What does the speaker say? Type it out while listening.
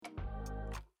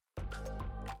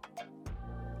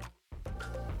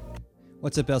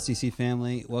What's up, LCC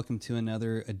family? Welcome to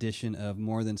another edition of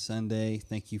More Than Sunday.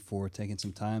 Thank you for taking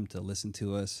some time to listen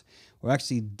to us. We're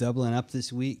actually doubling up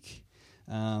this week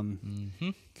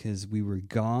because we were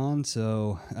gone.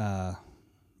 So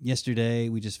yesterday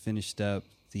we just finished up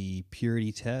the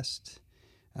purity test.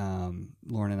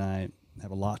 Lauren and I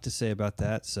have a lot to say about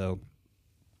that. So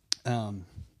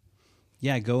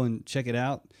yeah, go and check it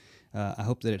out. I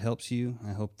hope that it helps you.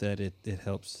 I hope that it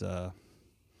helps, I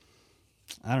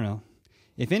don't know.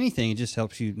 If anything, it just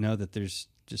helps you know that there's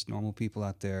just normal people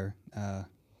out there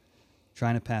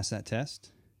trying to pass that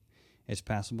test. It's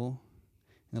passable,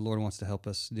 and the Lord wants to help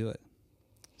us do it.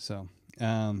 So,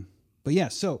 but yeah,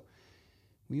 so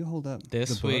will you hold up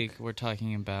this week? We're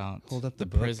talking about hold up the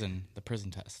book. prison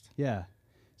test. Yeah.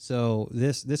 So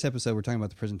this episode we're talking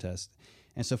about the prison test,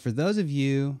 and so for those of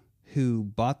you who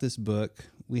bought this book,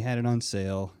 we had it on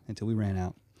sale until we ran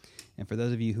out, and for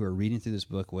those of you who are reading through this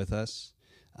book with us.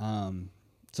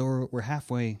 So we're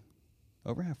halfway,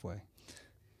 over halfway.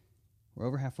 We're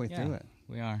over halfway through it.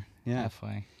 We are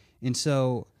halfway. And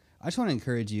so I just want to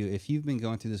encourage you, if you've been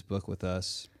going through this book with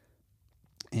us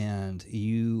and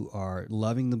you are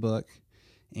loving the book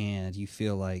and you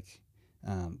feel like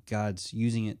God's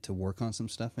using it to work on some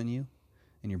stuff in you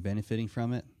and you're benefiting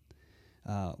from it,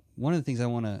 one of the things I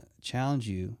want to challenge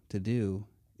you to do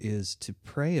is to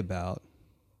pray about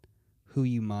who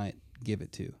you might give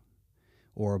it to.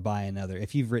 Or buy another.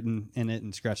 If you've written in it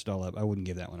and scratched it all up, I wouldn't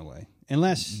give that one away.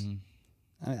 Unless,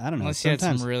 I don't know. Unless you had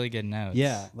some really good notes.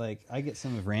 Yeah, like I get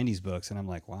some of Randy's books and I'm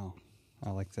like, wow, I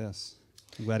like this.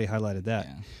 I'm glad he highlighted that.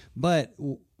 Yeah. But,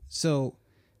 so,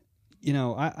 you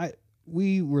know,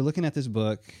 we were looking at this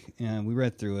book and we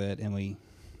read through it and we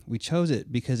chose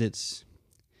it because it's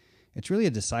really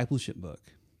a discipleship book.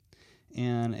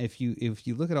 And if you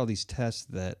look at all these tests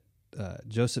that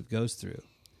Joseph goes through,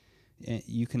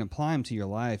 you can apply them to your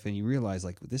life, and you realize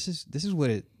like this is what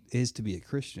it is to be a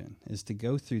Christian, is to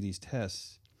go through these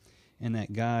tests, and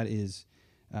that God is,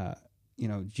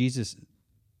 Jesus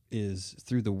is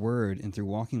through the Word and through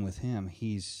walking with Him,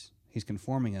 He's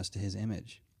conforming us to His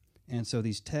image, and so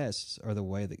these tests are the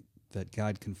way that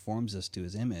God conforms us to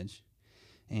His image,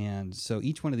 and so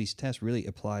each one of these tests really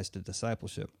applies to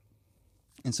discipleship,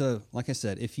 and so like I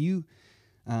said, if you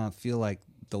feel like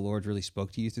the Lord really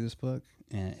spoke to you through this book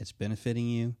and it's benefiting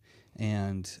you,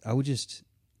 and I just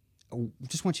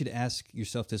want you to ask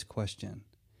yourself this question: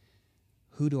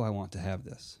 who do I want to have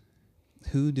this?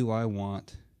 Who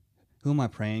am I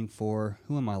praying for?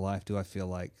 Who in my life do I feel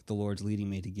like the Lord's leading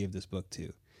me to give this book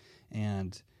to?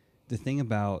 And the thing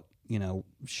about,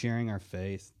 sharing our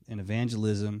faith and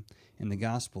evangelism and the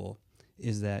gospel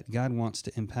is that God wants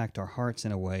to impact our hearts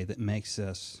in a way that makes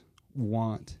us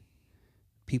want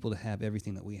people to have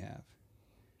everything that we have.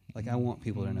 Like, I want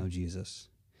people to know Jesus,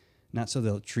 not so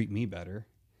they'll treat me better,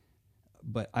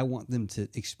 but I want them to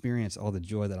experience all the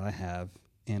joy that I have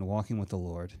in walking with the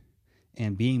Lord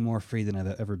and being more free than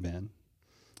I've ever been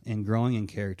and growing in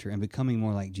character and becoming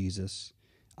more like Jesus.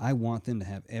 I want them to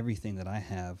have everything that I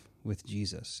have with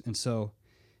Jesus. And so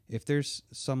if there's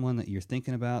someone that you're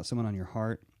thinking about, someone on your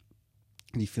heart,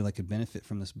 and you feel like could benefit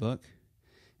from this book,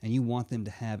 and you want them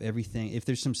to have everything, if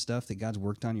there's some stuff that God's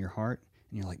worked on in your heart,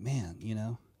 and you're like, man,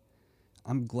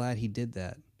 I'm glad He did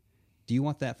that. Do you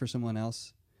want that for someone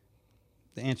else?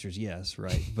 The answer is yes,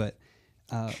 right? But,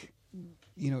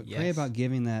 yes. Pray about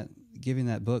giving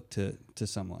that book to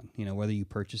someone, whether you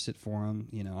purchase it for them.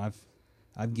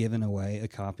 I've given away a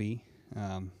copy.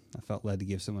 I felt led to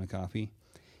give someone a copy.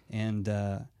 And,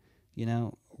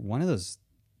 one of those,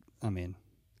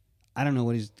 I don't know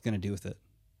what He's going to do with it.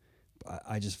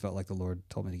 I just felt like the Lord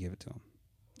told me to give it to him.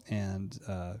 And,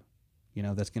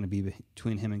 that's going to be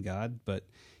between him and God. But,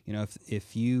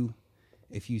 if you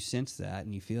sense that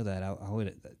and you feel that, I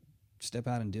would step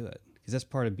out and do it. Because that's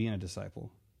part of being a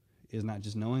disciple, is not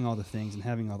just knowing all the things and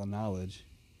having all the knowledge,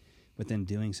 but then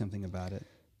doing something about it.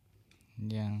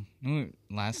 Yeah.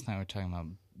 Last night we were talking about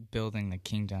building the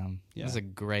kingdom. Yeah. It was a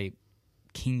great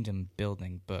kingdom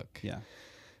building book. Yeah.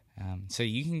 So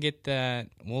you can get that.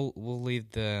 We'll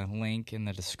leave the link in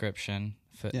the description.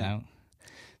 Footnote.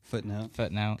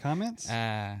 Comments?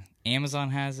 Amazon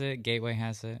has it. Gateway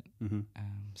has it. Mm-hmm.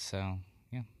 So,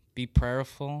 yeah. Be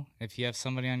prayerful. If you have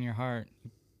somebody on your heart,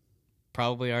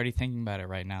 probably already thinking about it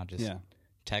right now. Just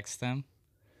text them.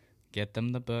 Get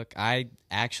them the book. I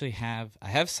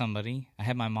have somebody. I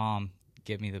had my mom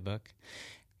give me the book,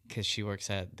 because she works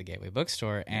at the Gateway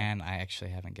Bookstore, and I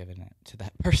actually haven't given it to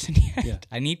that person yet. Yeah.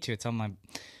 I need to. It's on my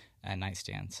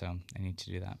nightstand, so I need to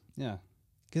do that. Yeah.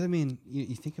 Because,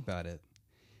 you think about it,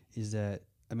 is that,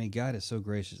 God is so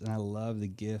gracious, and I love the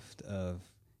gift of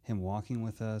him walking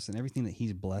with us and everything that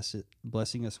he's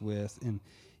blessing us with. And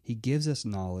he gives us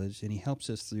knowledge, and he helps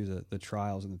us through the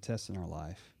trials and the tests in our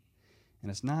life. And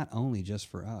it's not only just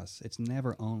for us. It's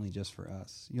never only just for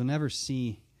us. You'll never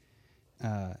see,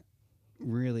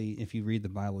 really, if you read the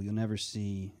Bible, you'll never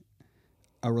see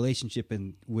a relationship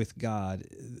with God.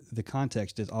 The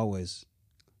context is always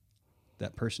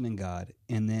that person and God,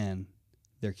 and then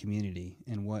their community,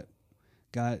 and what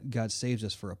God saves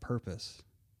us for a purpose.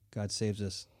 God saves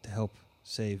us to help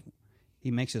save. He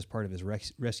makes us part of his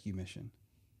rescue mission,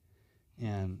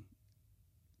 and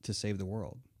to save the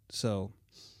world. So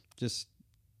just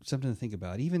something to think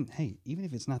about. Even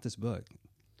if it's not this book,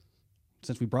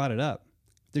 since we brought it up,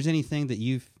 if there's anything that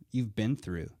you've been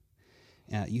through,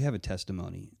 you have a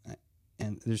testimony,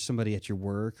 and there's somebody at your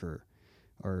work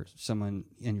or someone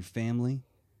in your family,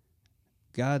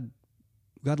 God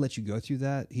let you go through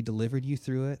that. He delivered you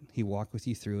through it. He walked with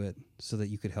you through it so that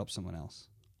you could help someone else.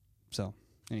 So,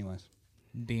 anyways.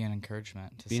 Be an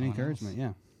encouragement to Be an someone encouragement, else.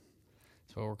 yeah.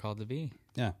 That's what we're called to be.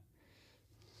 Yeah.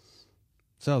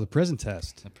 So, the prison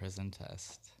test. The prison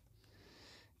test.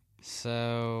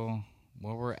 So,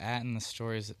 where we're at in the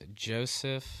story is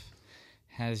Joseph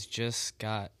has just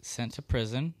got sent to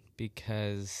prison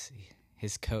because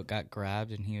his coat got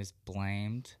grabbed and he was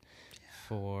blamed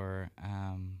for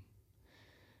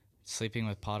sleeping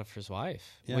with Potiphar's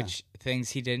wife, which things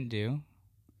he didn't do.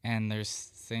 And there's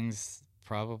things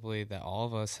probably that all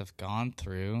of us have gone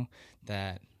through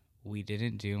that we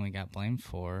didn't do and we got blamed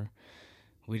for.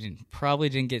 We probably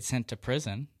didn't get sent to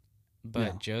prison,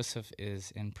 but Joseph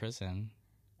is in prison.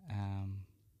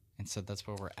 And so that's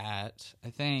where we're at. I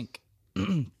think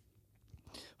one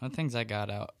of the things I got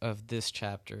out of this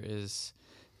chapter is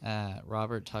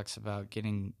Robert talks about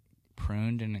getting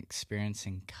pruned and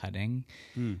experiencing cutting.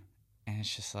 And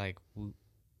it's just like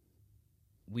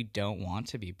we don't want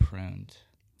to be pruned.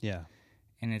 Yeah.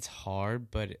 And it's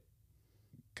hard, but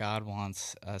God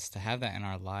wants us to have that in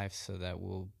our life so that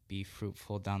we'll be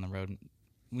fruitful down the road.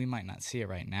 We might not see it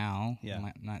right now. Yeah. We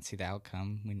might not see the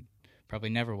outcome. We probably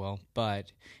never will,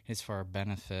 but it's for our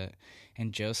benefit.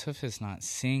 And Joseph is not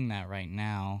seeing that right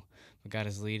now, but God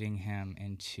is leading him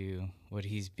into what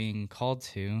he's being called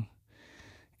to.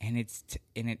 And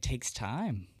it takes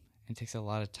time. It takes a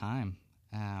lot of time.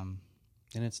 And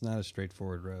it's not a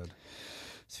straightforward road.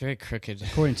 It's very crooked.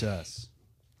 According to us.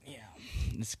 Yeah,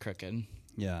 it's crooked.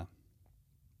 Yeah.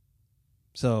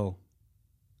 So,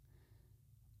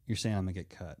 you're saying I'm going to get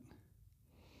cut.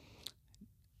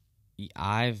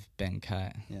 I've been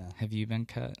cut. Yeah. Have you been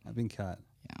cut? I've been cut.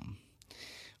 Yeah.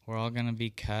 We're all going to be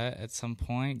cut at some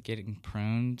point, getting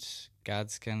pruned.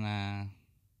 God's going to...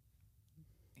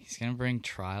 He's going to bring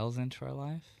trials into our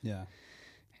life. Yeah.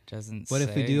 It doesn't But say...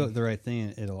 if we do the right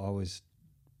thing, it'll always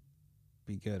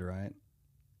be good, right?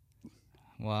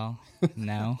 Well,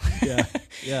 no.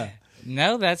 Yeah.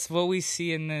 No, that's what we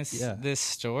see in this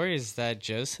story is that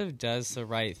Joseph does the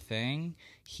right thing.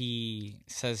 He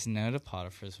says no to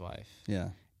Potiphar's wife. Yeah.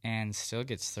 And still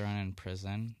gets thrown in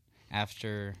prison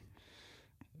after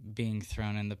being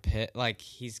thrown in the pit. Like,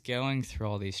 he's going through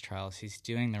all these trials. He's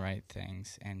doing the right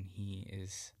things, and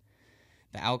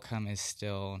the outcome is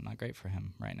still not great for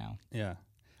him right now. Yeah.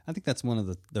 I think that's one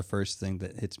of the first thing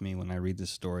that hits me when I read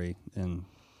this story. And,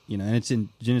 and it's in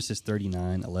Genesis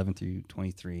 39, 11 through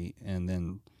 23, and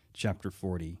then chapter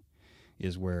 40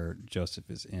 is where Joseph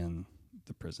is in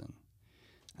the prison.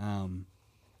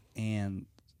 And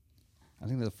I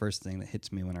think the first thing that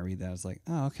hits me when I read that is like,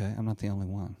 oh, okay, I'm not the only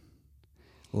one.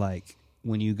 Like,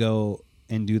 when you go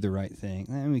and do the right thing,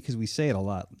 I mean, because we say it a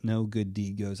lot, no good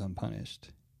deed goes unpunished,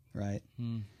 right?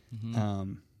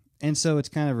 Mm-hmm. And so it's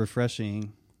kind of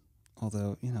refreshing,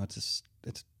 although, it's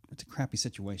a crappy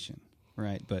situation,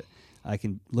 right? But I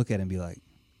can look at it and be like,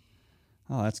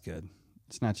 oh, that's good.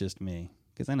 It's not just me.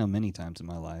 Because I know many times in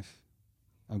my life,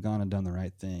 I've gone and done the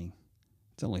right thing.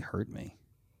 It's only hurt me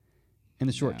in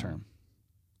the short term.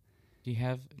 Do you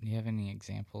have any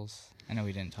examples? I know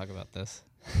we didn't talk about this.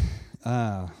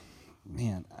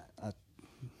 Man,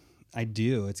 I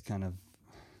do. It's kind of,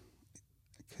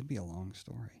 it could be a long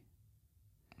story,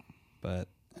 but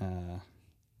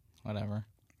whatever.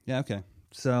 Yeah. Okay.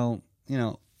 So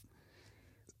the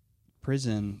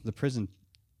prison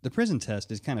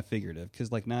test is kind of figurative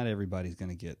because like not everybody's going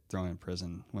to get thrown in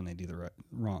prison when they do the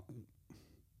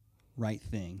right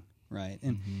thing, right?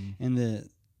 And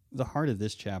the heart of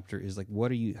this chapter is like, how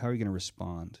are you going to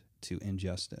respond to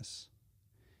injustice?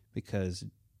 Because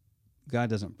God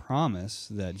doesn't promise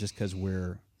that just because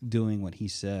we're doing what he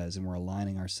says and we're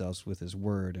aligning ourselves with his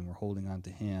word and we're holding on to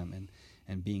him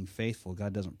and being faithful,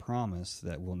 God doesn't promise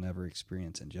that we'll never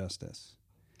experience injustice.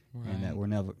 and that we're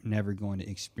never going to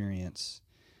experience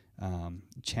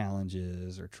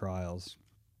challenges or trials.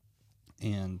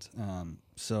 And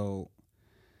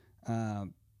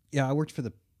I worked for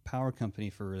the power company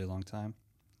for a really long time,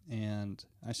 and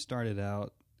I started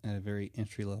out at a very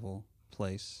entry-level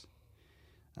place.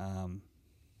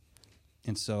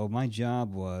 And so my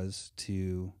job was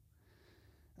to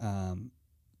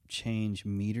change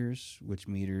meters, which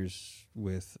meters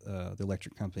with the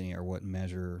electric company are what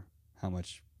measure how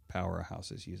much power a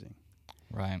house is using.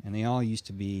 Right. And they used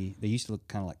to look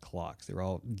kind of like clocks. They were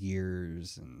all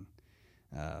gears, and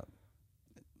I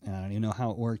don't even know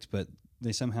how it worked, but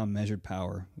they somehow measured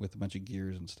power with a bunch of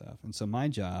gears and stuff. And so my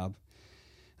job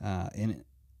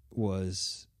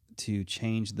was to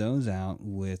change those out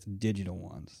with digital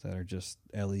ones that are just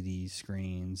LED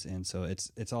screens, and so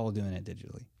it's all doing it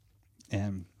digitally.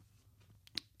 And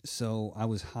so I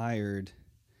was hired.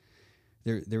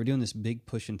 They were doing this big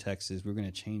push in Texas. We were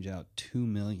going to change out 2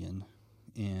 million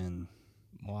in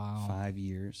 5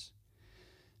 years,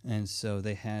 and so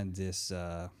they had this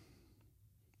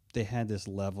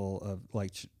level of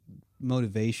like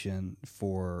motivation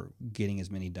for getting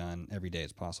as many done every day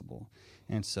as possible.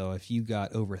 And so if you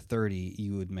got over 30,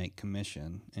 you would make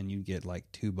commission, and you'd get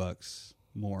like $2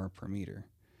 more per meter.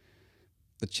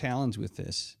 The challenge with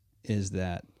this is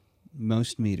that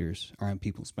most meters are in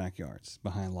people's backyards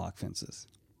behind lock fences.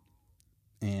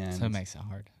 And so it makes it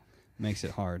hard. Makes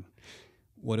it hard.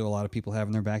 What do a lot of people have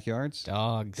in their backyards?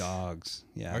 Dogs.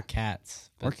 Yeah. Or cats.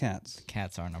 Or cats.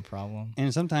 Cats aren't a problem.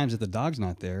 And sometimes if the dog's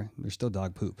not there, there's still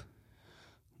dog poop,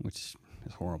 which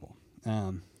is horrible.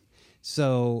 And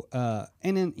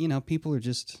then, people are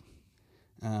just,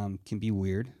 can be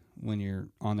weird when you're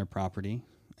on their property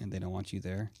and they don't want you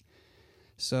there.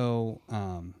 So,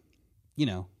 on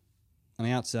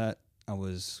the outset, I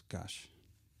was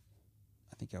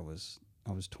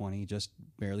 20, just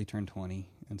barely turned 20,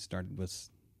 and started with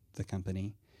the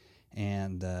company.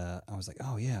 And I was like,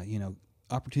 oh yeah,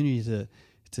 opportunity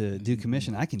to do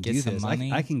commission. I can do this.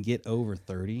 I can get over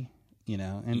 30,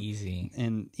 and easy.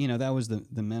 And that was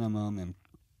the minimum. And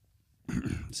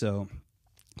so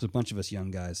there's a bunch of us young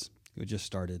guys who had just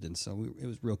started, and so it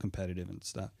was real competitive and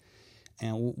stuff.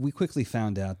 And we quickly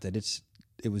found out that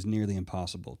it was nearly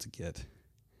impossible to get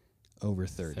over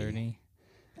 30.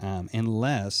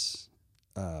 Unless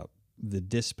the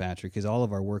dispatcher, because all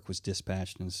of our work was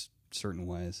dispatched in certain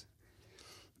ways,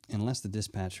 unless the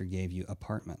dispatcher gave you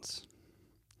apartments.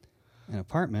 And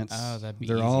apartments,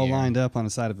 they're all lined up on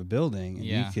the side of a building,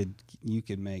 and you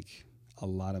could make a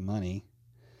lot of money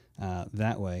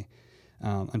that way.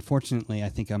 Unfortunately, I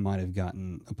think I might have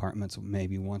gotten apartments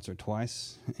maybe once or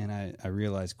twice, and I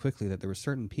realized quickly that there were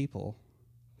certain people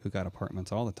who got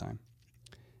apartments all the time,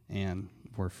 and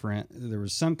there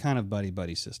was some kind of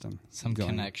buddy system, some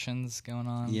connections going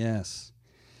on. Yes,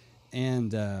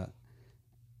 and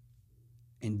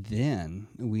then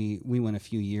we went a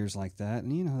few years like that,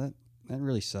 and that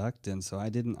really sucked, and so I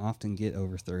didn't often get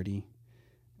over 30.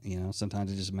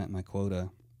 Sometimes I just met my quota.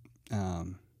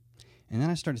 And then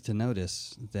I started to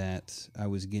notice that I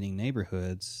was getting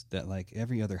neighborhoods that like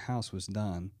every other house was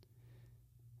done,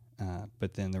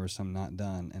 but then there were some not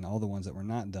done, and all the ones that were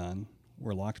not done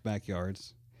were locked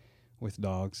backyards with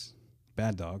dogs,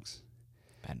 bad dogs,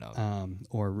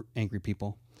 or angry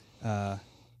people,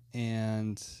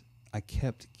 and I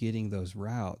kept getting those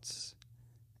routes,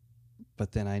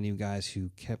 but then I knew guys who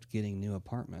kept getting new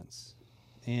apartments,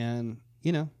 and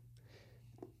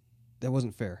that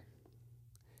wasn't fair.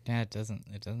 Yeah, it doesn't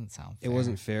sound fair. It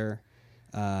wasn't fair.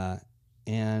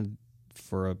 And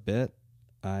for a bit,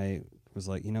 I was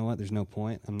like, you know what? There's no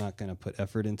point. I'm not going to put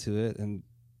effort into it. And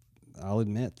I'll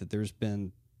admit that there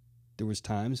was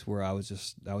times where I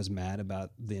was mad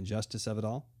about the injustice of it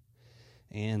all.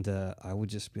 And I would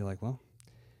just be like, well,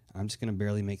 I'm just going to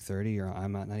barely make 30, or I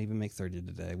might not even make 30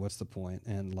 today. What's the point?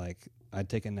 And like, I'd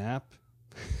take a nap.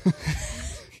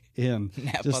 Him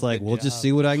just like, we'll just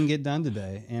see what I can get done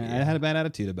today. And I had a bad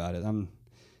attitude about it. I'm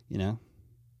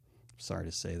sorry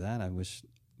to say that. I wish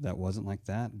that wasn't like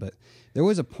that. But there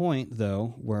was a point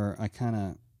though where I kind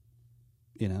of,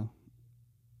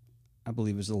 I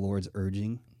believe it was the Lord's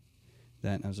urging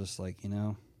that I was just like,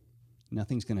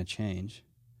 nothing's going to change,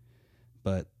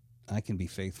 but I can be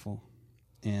faithful.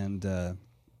 And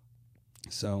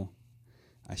so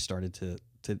I started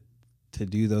to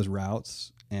do those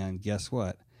routes, and guess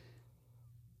what?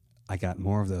 I got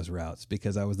more of those routes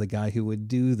because I was the guy who would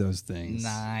do those things.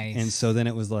 Nice. And so then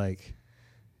it was like,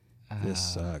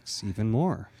 this sucks even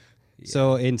more. Yeah.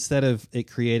 So instead of it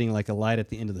creating like a light at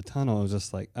the end of the tunnel, it was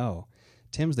just like, oh,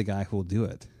 Tim's the guy who will do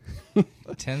it.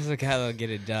 Tim's the guy that'll get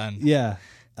it done. Yeah.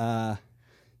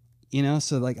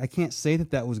 so like I can't say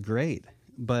that was great,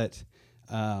 but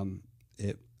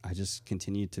I just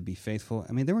continued to be faithful.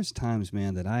 I mean, there was times,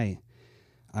 man, that I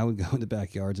would go into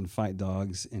backyards and fight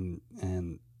dogs and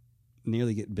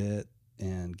nearly get bit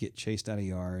and get chased out of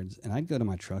yards, and I'd go to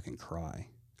my truck and cry.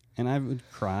 And I would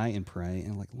cry and pray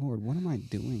and like, Lord, what am I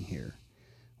doing here?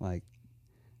 Like,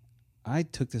 I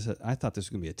thought this was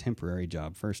going to be a temporary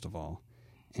job, first of all.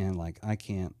 And like, I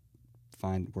can't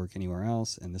find work anywhere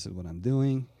else. And this is what I'm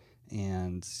doing.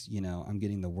 And, I'm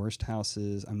getting the worst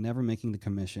houses. I'm never making the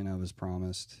commission I was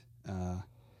promised.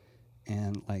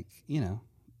 And like,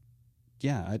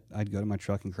 yeah, I'd go to my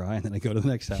truck and cry, and then I'd go to the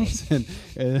next house and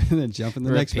then jump in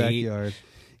the next backyard,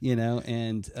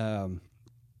 and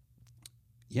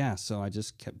yeah, so I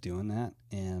just kept doing that,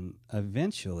 and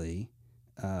eventually,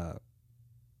 the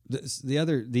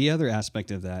other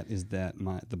aspect of that is that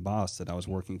the boss that I was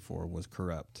working for was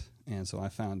corrupt, and so I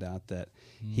found out that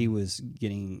he was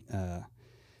getting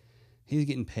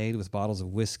paid with bottles of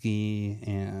whiskey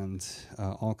and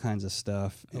all kinds of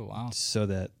stuff, so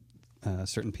that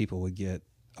certain people would get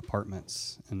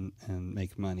apartments and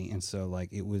make money. And so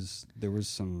like there was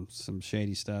some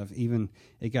shady stuff. Even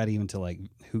it got even to like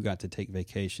who got to take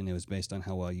vacation. It was based on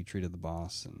how well you treated the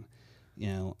boss, and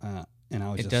and I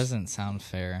was. It doesn't sound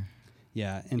fair.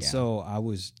 Yeah, and so I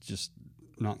was just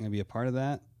not going to be a part of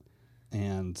that,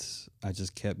 and I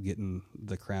just kept getting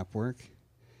the crap work,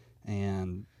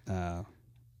 and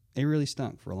it really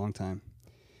stunk for a long time.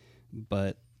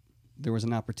 But there was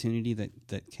an opportunity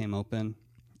that came open,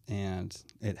 and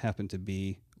it happened to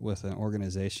be with an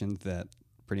organization that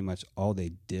pretty much all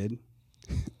they did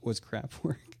was crap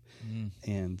work,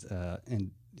 and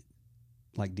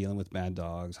like dealing with bad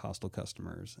dogs, hostile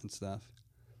customers, and stuff.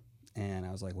 And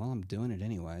I was like, well, I'm doing it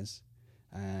anyways,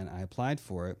 and I applied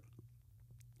for it,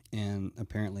 and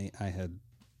apparently I had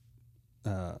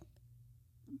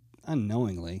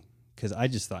unknowingly, because I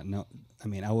just thought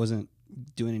I wasn't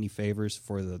doing any favors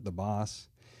for the boss,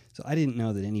 so I didn't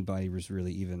know that anybody was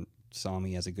really even saw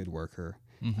me as a good worker.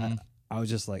 I was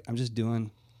just like, I'm just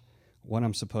doing what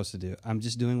I'm supposed to do. I'm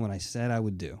just doing what I said I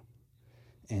would do,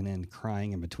 and then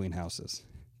crying in between houses.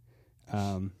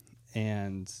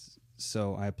 And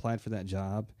so I applied for that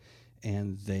job,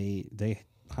 and they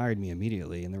hired me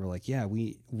immediately, and they were like, yeah,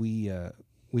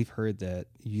 we've heard that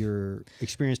you're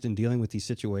experienced in dealing with these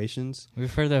situations.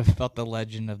 We've heard about the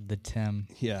legend of the Tim.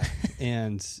 Yeah,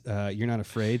 and you're not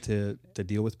afraid to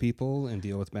deal with people and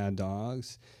deal with bad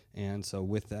dogs. And so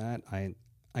with that, I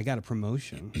got a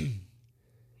promotion.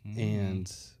 And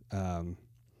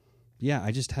yeah,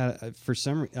 I just had,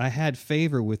 I had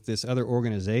favor with this other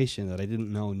organization that I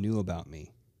didn't know knew about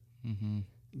me.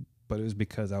 But it was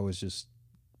because I was just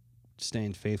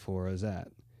staying faithful where I was at.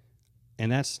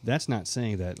 And that's not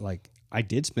saying that, like, I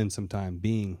did spend some time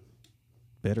being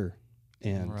bitter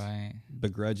and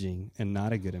begrudging and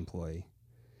not a good employee.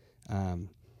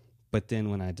 But then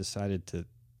when I decided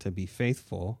to be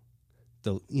faithful,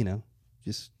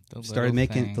 started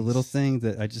making the little thing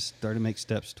that I just started to make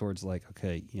steps towards, like,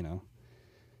 okay,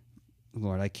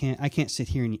 Lord, I can't sit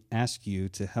here and ask you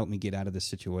to help me get out of this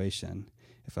situation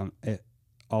if I'm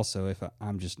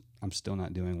still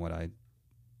not doing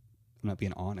I'm not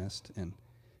being honest and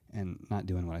not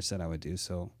doing what I said I would do.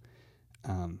 So,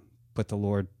 but the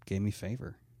Lord gave me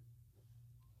favor.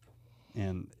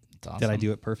 And awesome. Did I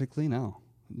do it perfectly? No,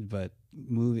 but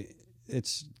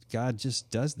God just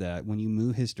does that. When you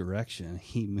move His direction,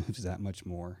 He moves that much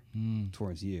more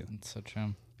towards you. That's so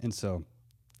true. And so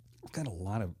I've got a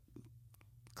lot of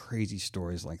crazy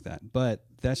stories like that, but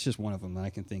that's just one of them that I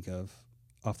can think of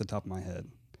off the top of my head.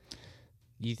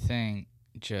 You think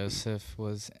Joseph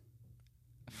was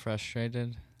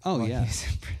frustrated? Oh, yeah.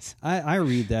 I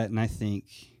read that and I think,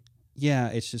 yeah,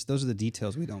 it's just those are the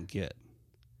details we don't get.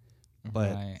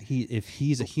 But if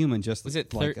he's a human just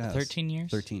like us. 13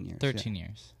 years? 13 years. 13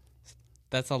 years.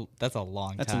 That's a long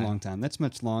time. That's a long time. That's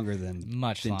much longer than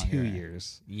 2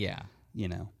 years. Yeah.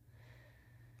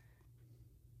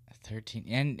 13.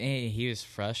 And he was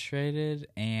frustrated,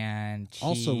 and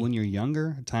also when you're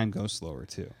younger, time goes slower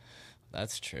too.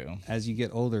 That's true. As you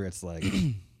get older, it's like,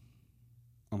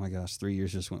 oh my gosh, 3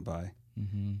 years just went by.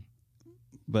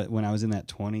 But when I was in that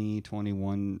 20,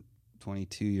 21,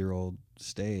 22-year-old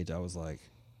stage, I was like,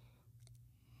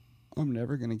 I'm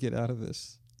never going to get out of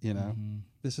this.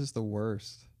 This is the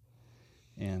worst.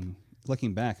 And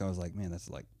looking back, I was like, man, that's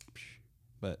like,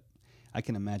 but I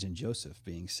can imagine Joseph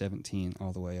being 17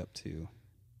 all the way up to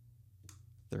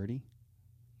 30.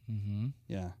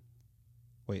 Yeah.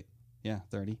 Wait. Yeah,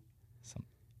 30.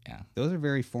 Yeah. Those are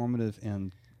very formative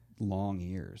and long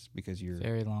years because you're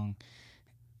very long.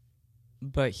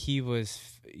 But he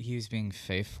was being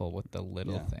faithful with the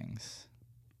little things.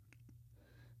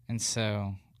 And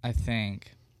so I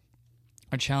think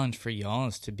our challenge for y'all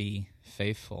is to be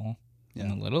faithful in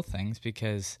the little things,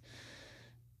 because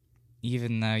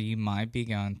even though you might be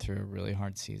going through a really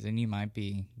hard season, you might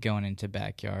be going into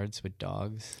backyards with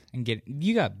dogs and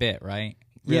you got bit, right?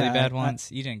 Really bad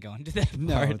once. You didn't go into that part.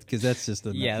 No, because that's just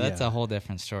that's a whole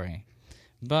different story.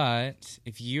 But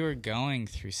if you're going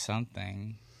through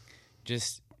something,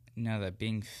 just know that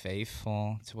being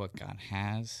faithful to what God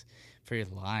has for your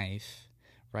life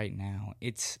right now,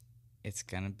 it's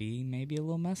going to be maybe a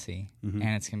little messy,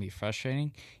 and it's going to be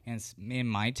frustrating, and it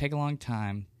might take a long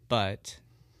time, but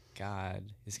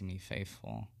God is going to be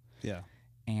faithful. Yeah.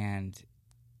 And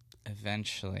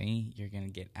eventually you're going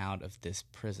to get out of this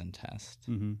prison test.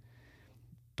 Mm-hmm.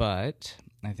 But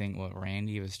I think what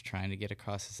Randy was trying to get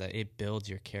across is that it builds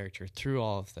your character through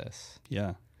all of this.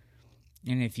 Yeah.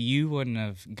 And if you wouldn't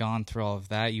have gone through all of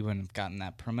that, you wouldn't have gotten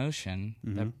that promotion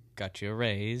that got you a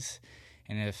raise.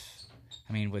 And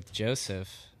with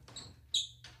Joseph.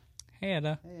 Hey,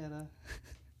 Etta. Hey, Etta.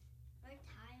 Where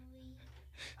Tylee?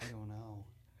 I don't know.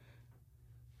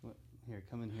 Here,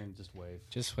 come in here and just wave.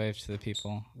 Just wave to the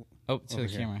people. Oh, to the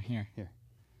camera. Here.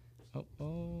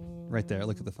 Oh. Right there.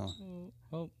 Look at the phone.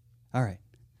 Oh. All right.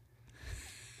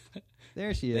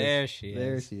 There she is.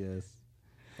 There she is.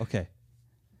 Okay.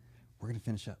 We're going to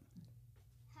finish up.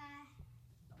 Hi.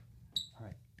 All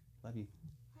right. Love you.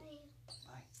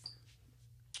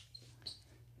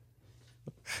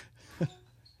 Bye.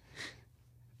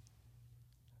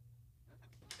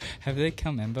 Have they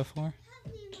come in before?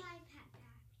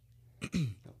 No.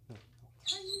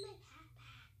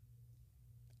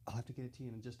 I'll have to get it to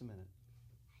you in just a minute.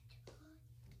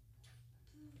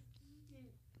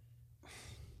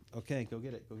 Okay, go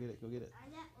get it.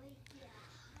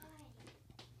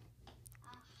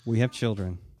 We have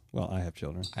children. Well, I have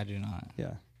children. I do not.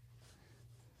 Yeah.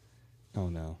 Oh,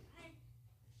 no.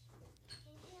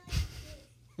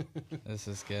 This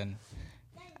is good.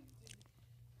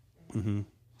 Mm-hmm.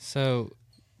 So,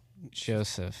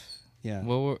 Joseph. Yeah.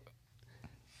 What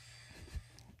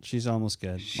She's almost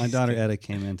good. My daughter Etta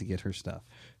came in to get her stuff.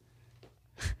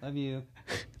 Love you.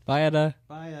 Bye, Etta.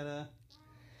 Bye, Etta.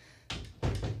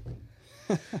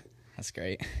 That's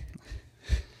great.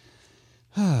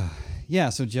 Yeah,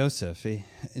 so Joseph.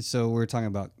 So we're talking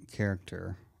about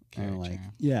character.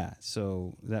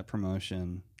 So that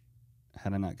promotion,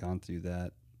 had I not gone through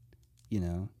that,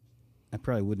 I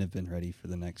probably wouldn't have been ready for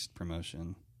the next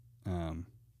promotion. And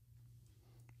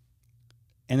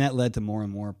that led to more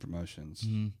and more promotions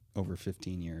over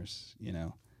 15 years,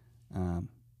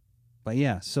 But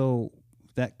yeah, so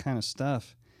that kind of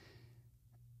stuff,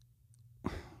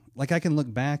 like I can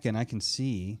look back and I can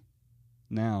see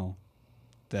now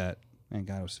that, man,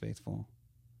 God was faithful.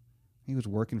 He was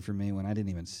working for me when I didn't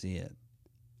even see it.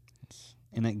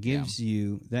 And that gives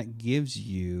you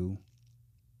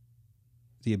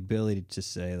the ability to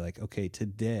say, like, okay,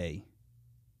 today,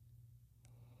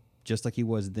 just like he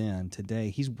was then,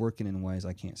 today he's working in ways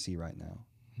I can't see right now.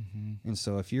 Mm-hmm. And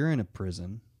so if you're in a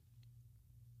prison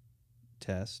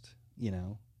test,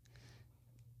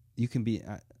 you can be,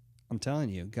 I'm telling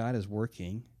you, God is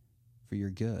working for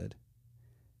your good.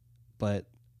 But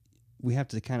we have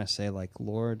to kind of say, like,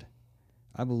 Lord,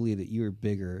 I believe that you are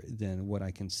bigger than what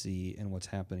I can see and what's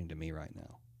happening to me right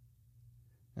now.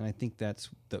 And I think that's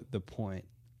the point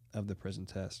of the prison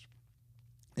test,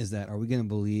 is that are we going to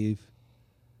believe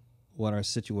what our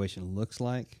situation looks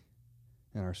like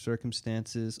and our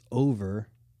circumstances over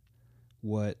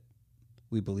what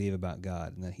we believe about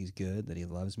God, and that he's good, that he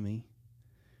loves me,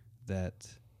 that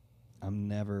I'm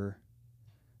never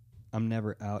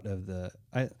out of the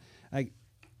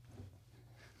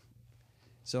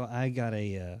So I got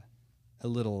a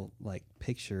little like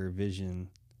picture vision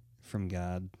from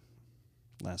God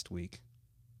last week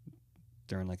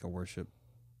during like a worship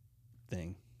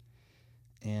thing.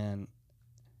 And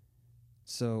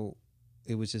so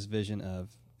it was this vision of,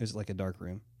 it was like a dark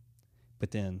room,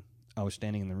 but then I was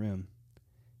standing in the room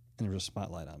and there was a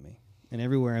spotlight on me. And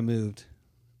everywhere I moved,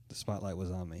 the spotlight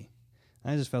was on me.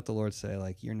 I just felt the Lord say,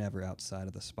 like, you're never outside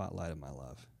of the spotlight of my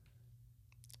love.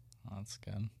 Oh, that's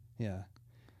good. Yeah.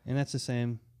 And that's the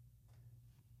same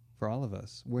for all of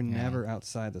us. We're never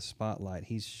outside the spotlight.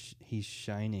 He's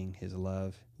shining his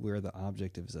love. We're the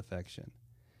object of his affection.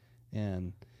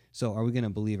 And so are we going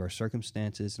to believe our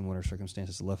circumstances and what our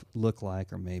circumstances look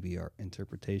like, or maybe our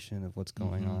interpretation of what's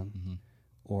going on? Mm-hmm.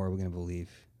 Or are we going to believe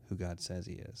who God says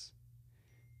he is?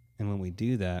 And when we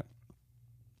do that,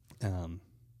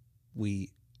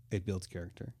 it builds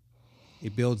character.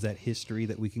 It builds that history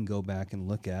that we can go back and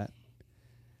look at,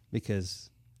 because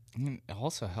it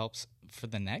also helps for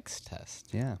the next test.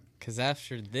 Yeah. Because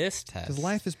after this test, because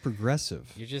life is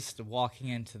progressive. You're just walking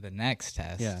into the next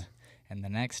test. Yeah. And the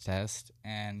next test,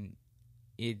 and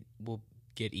it will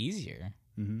get easier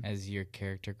as your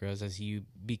character grows, as you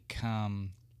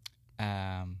become,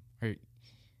 or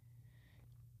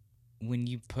when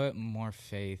you put more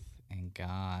faith in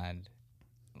God,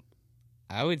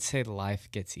 I would say life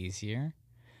gets easier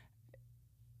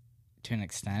to an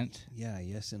extent. Yeah,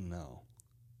 yes and no.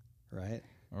 Right?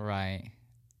 Right.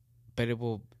 But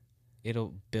it'll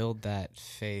build that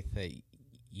faith that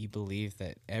you believe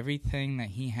that everything that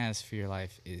he has for your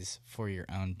life is for your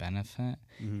own benefit,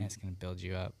 and it's going to build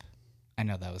you up. I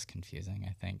know that was confusing,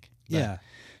 I think. Yeah.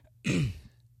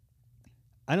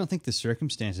 I don't think the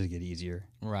circumstances get easier.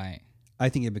 Right. I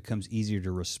think it becomes easier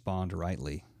to respond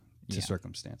rightly to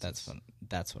circumstances.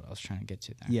 That's what I was trying to get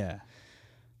to there. Yeah.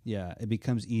 Yeah, it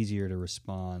becomes easier to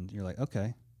respond. You're like,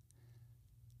 okay,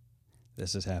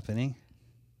 this is happening.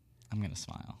 I'm going to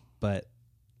smile. But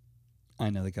I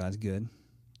know that God's good,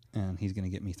 and he's going to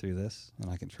get me through this,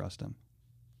 and I can trust him.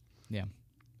 Yeah.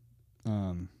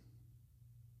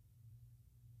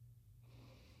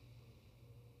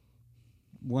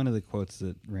 One of the quotes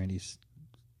that Randy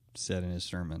said in his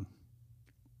sermon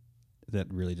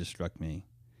that really just struck me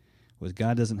was,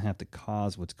 God doesn't have to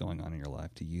cause what's going on in your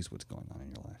life to use what's going on in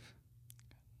your life.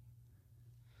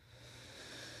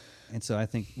 And so I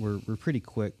think we're pretty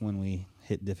quick when we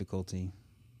hit difficulty.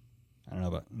 I don't know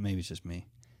about, maybe it's just me,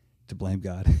 to blame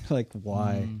God. Like,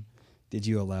 why did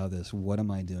you allow this? What am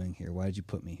I doing here? Why did you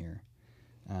put me here?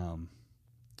 And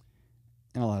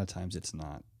a lot of times it's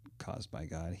not caused by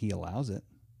God. He allows it.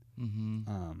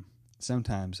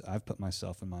 Sometimes I've put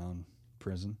myself in my own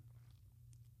prison,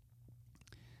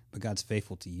 but God's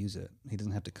faithful to use it. He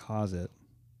doesn't have to cause it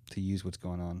to use what's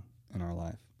going on in our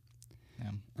life.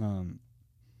 Yeah.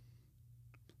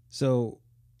 So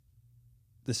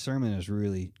the sermon is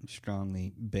really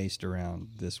strongly based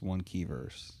around this one key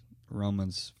verse,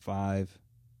 Romans 5,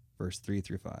 verse 3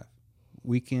 through 5.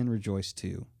 We can rejoice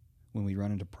too when we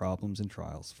run into problems and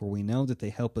trials, for we know that they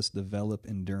help us develop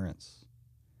endurance.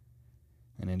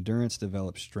 And endurance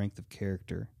develops strength of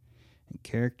character, and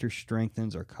character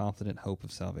strengthens our confident hope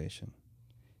of salvation.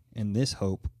 And this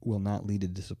hope will not lead to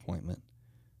disappointment,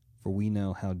 for we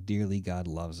know how dearly God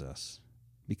loves us,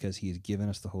 because he has given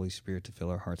us the Holy Spirit to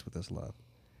fill our hearts with his love.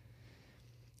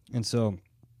 And so,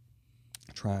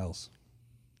 trials,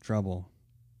 trouble,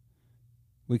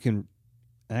 we can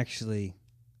actually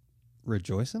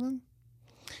rejoice in them?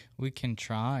 We can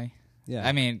try. Yeah.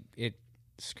 I mean,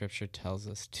 Scripture tells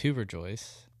us to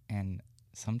rejoice, and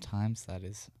sometimes that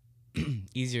is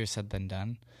easier said than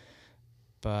done.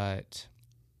 But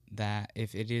that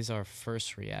if it is our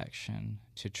first reaction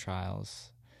to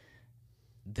trials,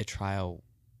 the trial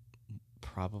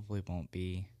probably won't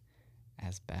be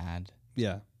as bad.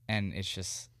 Yeah. And it's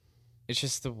just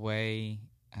the way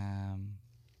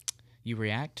you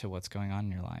react to what's going on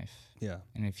in your life. Yeah.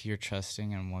 And if you're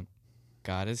trusting in what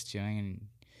God is doing and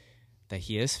that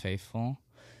he is faithful,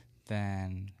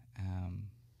 then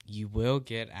you will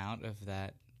get out of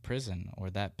that prison or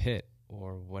that pit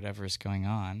or whatever is going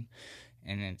on.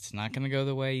 And it's not going to go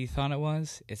the way you thought it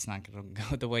was. It's not going to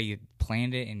go the way you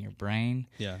planned it in your brain.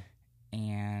 Yeah.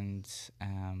 And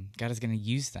God is going to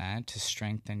use that to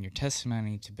strengthen your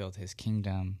testimony, to build his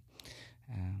kingdom.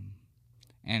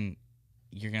 And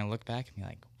you're going to look back and be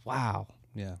like, wow,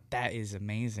 yeah, that is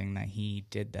amazing that he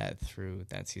did that through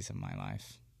that season of my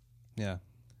life. Yeah.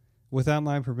 Without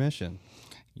my permission.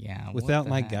 Yeah. Without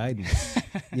my guidance,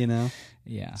 you know?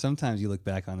 Yeah. Sometimes you look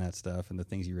back on that stuff and the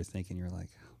things you were thinking, you're like,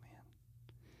 oh, man,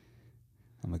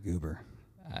 I'm a goober.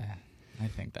 I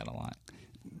think that a lot.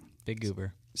 Big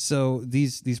goober. So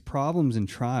these problems and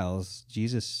trials,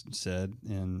 Jesus said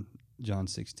in John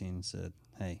 16, said,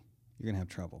 hey, you're going to have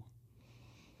trouble.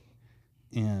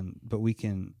 But we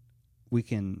can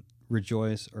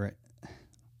rejoice, or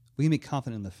we can be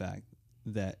confident in the fact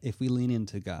that if we lean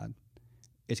into God,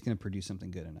 it's going to produce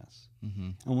something good in us. Mm-hmm.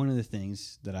 And one of the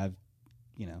things that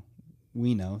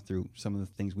we know through some of the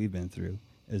things we've been through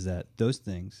is that those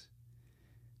things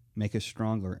make us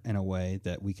stronger in a way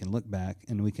that we can look back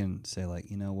and we can say,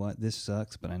 like, you know what, this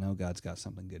sucks, but I know God's got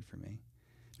something good for me.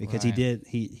 Because right.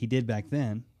 he did back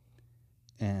then,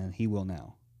 and he will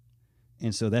now.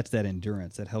 And so that's that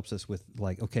endurance that helps us with,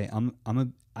 like, okay,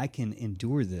 I can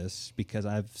endure this because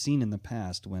I've seen in the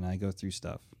past when I go through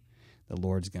stuff, the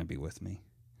Lord's going to be with me,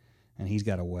 and he's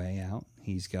got a way out.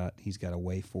 He's got a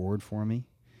way forward for me.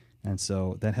 And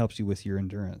so that helps you with your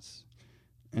endurance.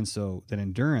 And so that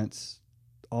endurance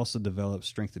also develops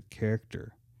strength of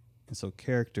character. And so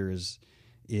character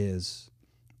is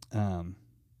it's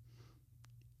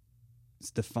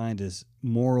defined as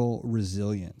moral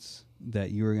resilience,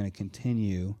 that you are going to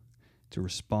continue to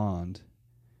respond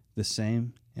the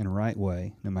same and right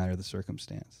way no matter the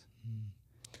circumstance.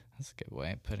 That's a good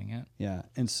way of putting it. Yeah,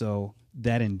 and so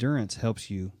that endurance helps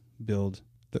you build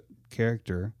the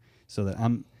character so that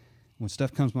when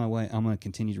stuff comes my way, I'm going to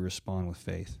continue to respond with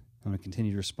faith. I'm going to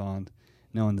continue to respond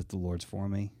knowing that the Lord's for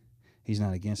me. He's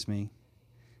not against me.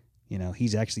 You know,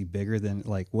 he's actually bigger than,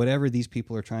 like, whatever these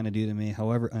people are trying to do to me,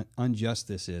 however unjust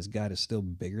this is, God is still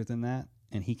bigger than that,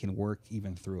 and he can work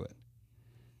even through it.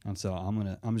 And so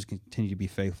I'm just continue to be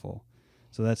faithful.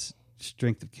 So that's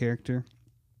strength of character.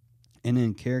 And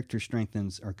then character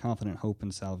strengthens our confident hope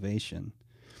in salvation.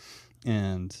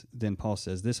 And then Paul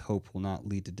says this hope will not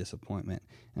lead to disappointment.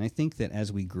 And I think that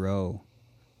as we grow,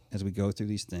 as we go through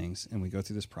these things and we go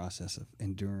through this process of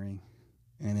enduring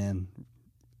and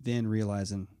then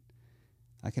realizing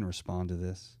I can respond to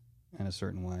this in a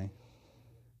certain way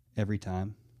every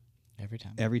time.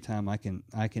 Every time I can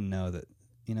know that,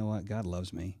 you know what, God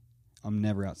loves me. I'm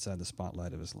never outside the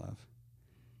spotlight of his love.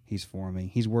 He's for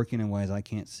me. He's working in ways I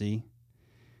can't see.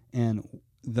 And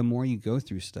the more you go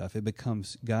through stuff,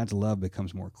 God's love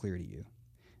becomes more clear to you.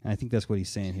 And I think that's what he's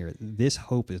saying here. This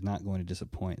hope is not going to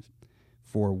disappoint,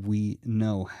 for we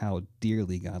know how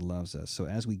dearly God loves us. So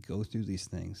as we go through these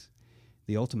things,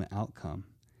 the ultimate outcome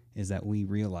is that we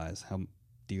realize how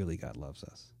dearly God loves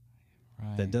us.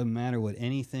 Right. That doesn't matter what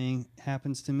anything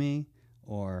happens to me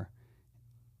or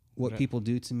what people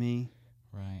do to me.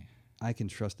 Right. I can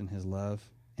trust in his love.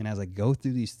 And as I go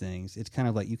through these things, it's kind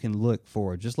of like you can look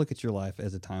forward. Just look at your life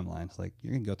as a timeline. It's like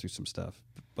you're going to go through some stuff.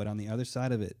 But on the other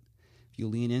side of it, if you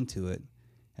lean into it,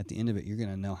 at the end of it, you're going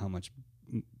to know how much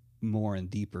more and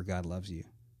deeper God loves you.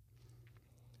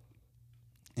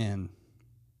 And,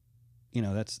 you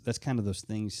know, that's kind of those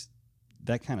things,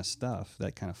 that kind of stuff,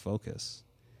 that kind of focus.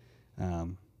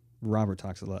 Robert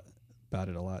talks about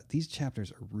it a lot. These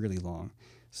chapters are really long.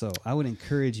 So I would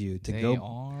encourage you to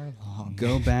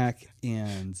go back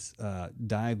and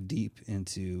dive deep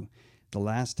into the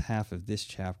last half of this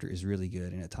chapter is really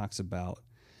good. And it talks about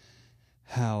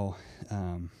how,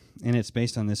 and it's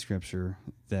based on this scripture,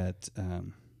 that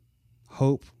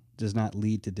hope does not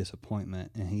lead to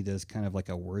disappointment. And he does kind of like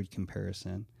a word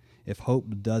comparison. If hope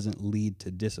doesn't lead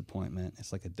to disappointment,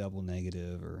 it's like a double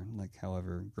negative or like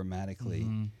however grammatically,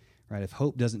 right? If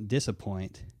hope doesn't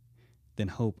disappoint, then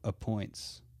hope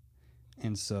appoints.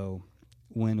 And so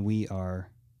when we are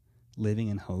living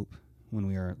in hope, when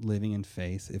we are living in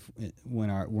faith,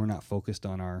 we're not focused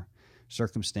on our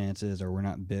circumstances, or we're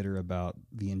not bitter about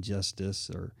the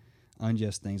injustice or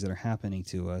unjust things that are happening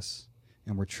to us,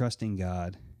 and we're trusting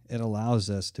God, it allows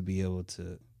us to be able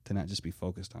to not just be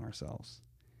focused on ourselves.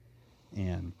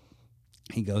 And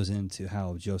he goes into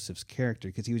how Joseph's character,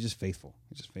 because he was just faithful.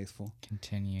 He was just faithful.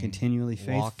 Continually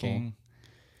faithful. Walking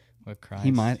with Christ.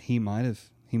 He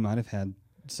might have had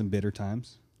some bitter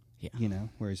times, you know,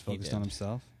 where he's focused on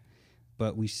himself.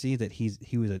 But we see that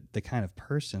he was the kind of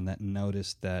person that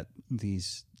noticed that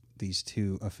these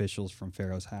two officials from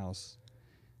Pharaoh's house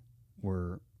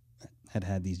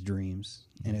had these dreams,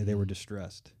 and they were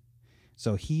distressed.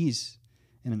 So he's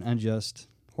in an unjust,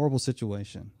 horrible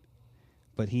situation,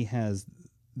 but he has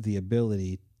the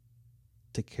ability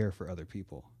to care for other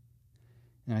people.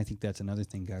 And I think that's another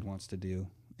thing God wants to do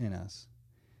in us.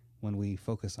 When we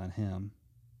focus on him,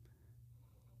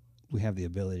 we have the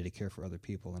ability to care for other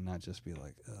people and not just be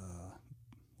like,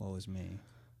 woe is me.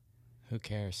 Who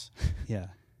cares? Yeah.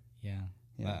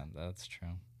 Yeah. That's true.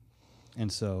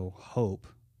 And so hope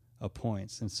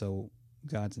appoints. And so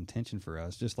God's intention for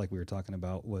us, just like we were talking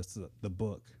about with the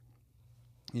book,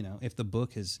 you know, if the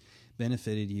book has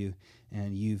benefited you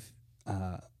and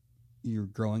you're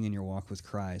growing in your walk with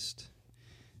Christ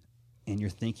and you're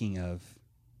thinking of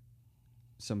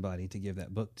somebody to give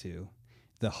that book to,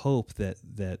 the hope that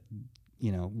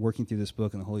you know, working through this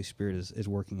book and the Holy Spirit is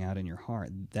working out in your heart,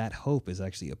 that hope is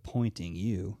actually appointing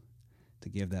you to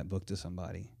give that book to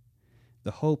somebody.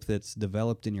 The hope that's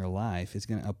developed in your life is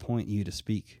going to appoint you to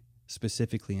speak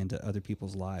specifically into other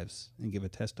people's lives and give a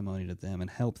testimony to them and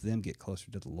help them get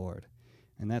closer to the Lord.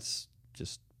 And that's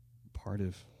just part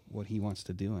of what he wants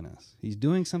to do in us. He's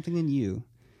doing something in you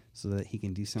so that he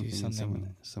can do something in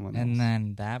someone else. And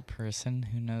then that person,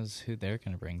 who knows who they're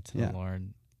going to bring to the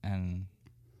Lord, and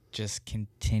just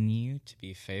continue to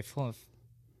be faithful. If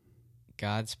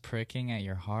God's pricking at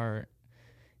your heart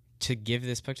to give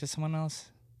this book to someone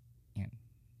else,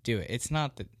 do it. It's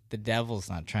not the devil's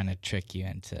not trying to trick you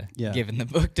into giving the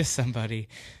book to somebody.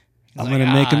 I'm going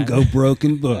to make him go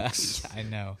broken books. I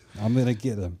know. I'm going to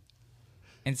get him.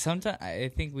 And sometimes I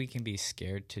think we can be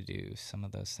scared to do some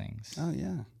of those things. Oh,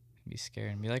 yeah. Be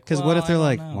scared and be like, because what if they're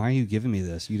like, why are you giving me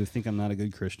this? You think I'm not a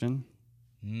good Christian?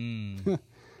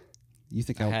 You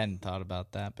think I hadn't thought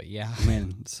about that, but yeah.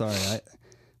 Man, sorry.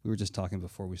 We were just talking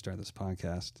before we started this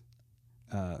podcast.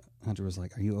 Hunter was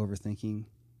like, are you overthinking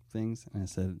things? And I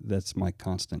said, that's my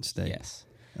constant state. Yes.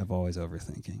 Of always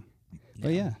overthinking.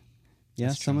 But yeah,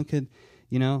 someone could,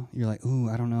 you're like, ooh,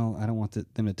 I don't know. I don't want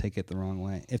them to take it the wrong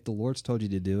way. If the Lord's told you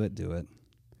to do it, do it.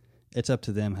 It's up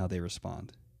to them how they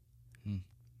respond.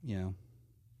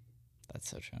 That's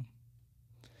so true.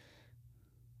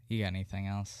 You got anything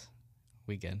else?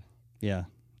 We good? Yeah,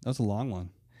 that was a long one.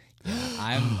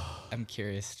 Yeah, I'm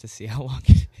curious to see how long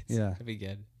it is. Yeah, it'd be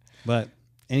good. But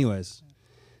anyways,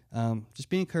 just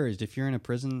be encouraged. If you're in a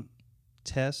prison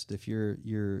test, if you're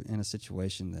in a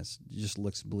situation that just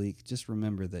looks bleak, just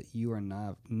remember that you are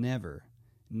never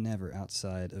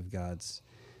outside of God's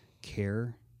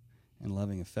care and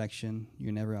loving affection.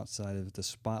 You're never outside of the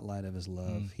spotlight of his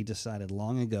love. He decided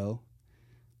long ago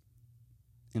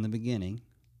in the beginning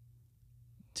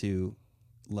to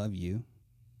love you,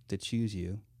 to choose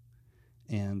you,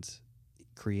 and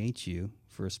create you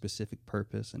for a specific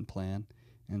purpose and plan.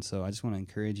 And so I just want to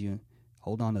encourage you,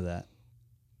 hold on to that.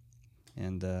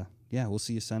 And we'll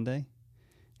see you Sunday.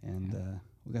 And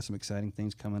we got some exciting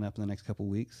things coming up in the next couple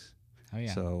weeks. Oh,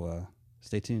 yeah. So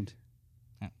stay tuned.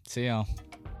 See y'all.